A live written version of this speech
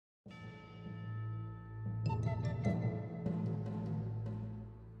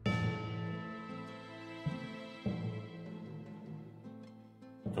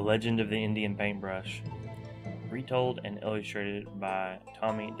The Legend of the Indian Paintbrush, retold and illustrated by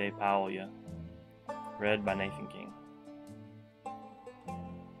Tomie dePaola, read by Nathan King.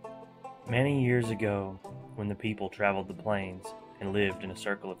 Many years ago, when the people traveled the plains and lived in a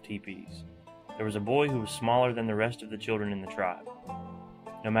circle of teepees, there was a boy who was smaller than the rest of the children in the tribe.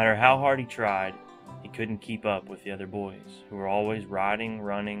 No matter how hard he tried, he couldn't keep up with the other boys, who were always riding,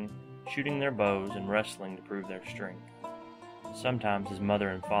 running, shooting their bows, and wrestling to prove their strength. Sometimes his mother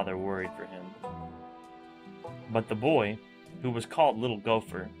and father worried for him. But the boy, who was called Little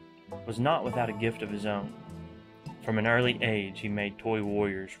Gopher, was not without a gift of his own. From an early age he made toy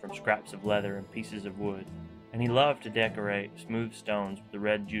warriors from scraps of leather and pieces of wood, and he loved to decorate smooth stones with the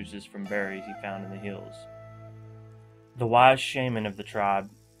red juices from berries he found in the hills. The wise shaman of the tribe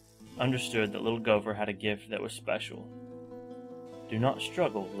understood that Little Gopher had a gift that was special. "Do not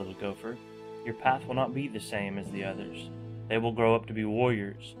struggle, Little Gopher. Your path will not be the same as the others. They will grow up to be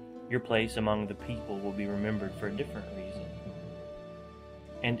warriors. Your place among the people will be remembered for a different reason."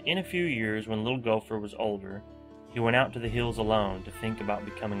 And in a few years, when Little Gopher was older, he went out to the hills alone to think about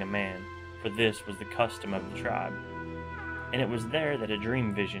becoming a man, for this was the custom of the tribe. And it was there that a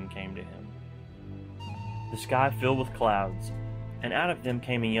dream vision came to him. The sky filled with clouds, and out of them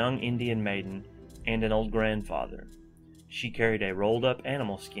came a young Indian maiden and an old grandfather. She carried a rolled-up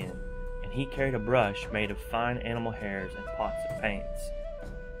animal skin, and he carried a brush made of fine animal hairs and pots of paints.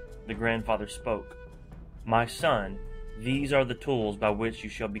 The grandfather spoke, "My son, these are the tools by which you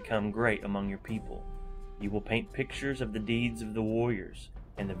shall become great among your people. You will paint pictures of the deeds of the warriors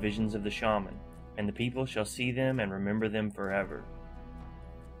and the visions of the shaman, and the people shall see them and remember them forever."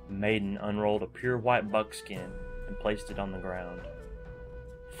 The maiden unrolled a pure white buckskin and placed it on the ground.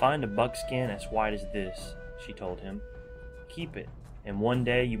 "Find a buckskin as white as this," she told him. "Keep it, and one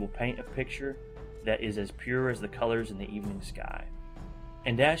day you will paint a picture that is as pure as the colors in the evening sky."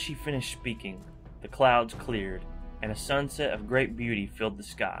 And as she finished speaking, the clouds cleared, and a sunset of great beauty filled the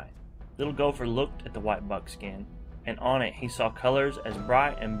sky. Little Gopher looked at the white buckskin, and on it he saw colors as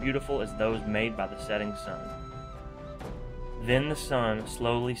bright and beautiful as those made by the setting sun. Then the sun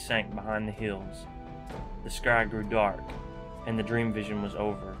slowly sank behind the hills. The sky grew dark, and the dream vision was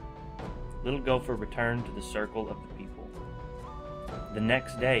over. Little Gopher returned to the circle of the people. The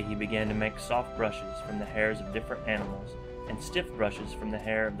next day he began to make soft brushes from the hairs of different animals and stiff brushes from the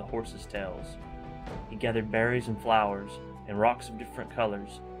hair of the horses' tails. He gathered berries and flowers and rocks of different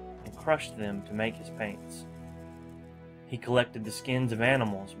colors and crushed them to make his paints. He collected the skins of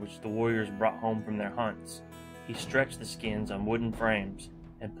animals which the warriors brought home from their hunts. He stretched the skins on wooden frames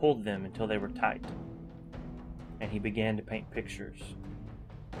and pulled them until they were tight. And he began to paint pictures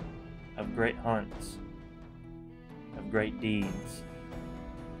of great hunts, of great deeds,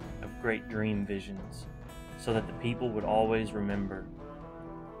 of great dream visions, so that the people would always remember.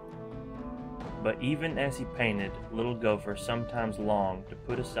 But even as he painted, Little Gopher sometimes longed to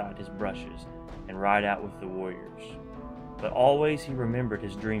put aside his brushes and ride out with the warriors. But always he remembered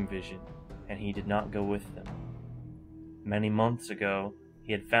his dream vision, and he did not go with them. Many months ago,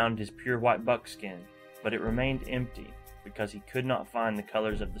 he had found his pure white buckskin, but it remained empty because he could not find the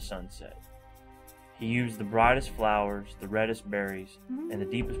colors of the sunset. He used the brightest flowers, the reddest berries, and the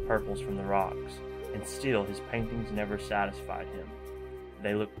deepest purples from the rocks, and still his paintings never satisfied him.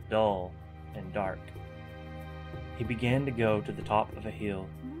 They looked dull and dark. He began to go to the top of a hill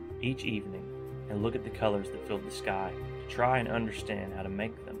each evening and look at the colors that filled the sky to try and understand how to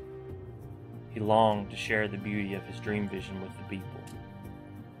make them. He longed to share the beauty of his dream vision with the people.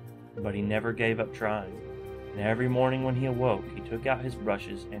 But he never gave up trying, and every morning when he awoke, he took out his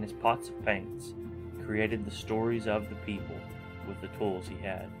brushes and his pots of paints and created the stories of the people with the tools he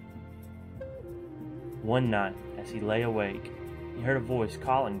had. One night, as he lay awake, he heard a voice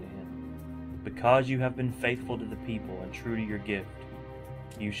calling to him, "Because you have been faithful to the people and true to your gift,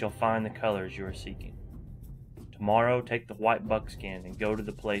 you shall find the colors you are seeking. Tomorrow take the white buckskin and go to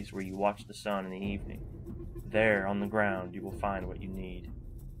the place where you watch the sun in the evening. There, on the ground, you will find what you need."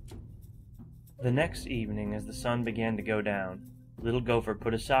 The next evening, as the sun began to go down, Little Gopher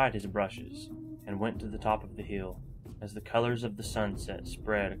put aside his brushes and went to the top of the hill, as the colors of the sunset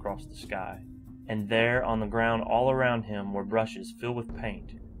spread across the sky. And there, on the ground all around him, were brushes filled with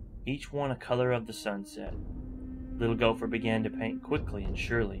paint, each one a color of the sunset. Little Gopher began to paint quickly and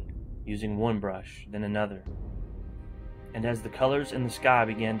surely, using one brush, then another. And as the colors in the sky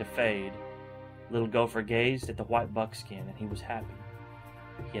began to fade, Little Gopher gazed at the white buckskin, and he was happy.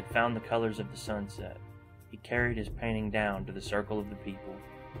 He had found the colors of the sunset. He carried his painting down to the circle of the people,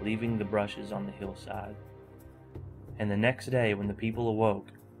 leaving the brushes on the hillside. And the next day, when the people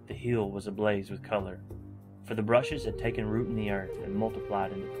awoke, the hill was ablaze with color. For the brushes had taken root in the earth and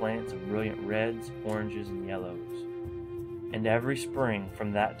multiplied into plants of brilliant reds, oranges, and yellows. And every spring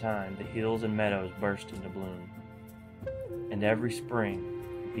from that time the hills and meadows burst into bloom. And every spring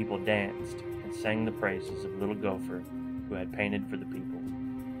the people danced and sang the praises of little Gopher who had painted for the people.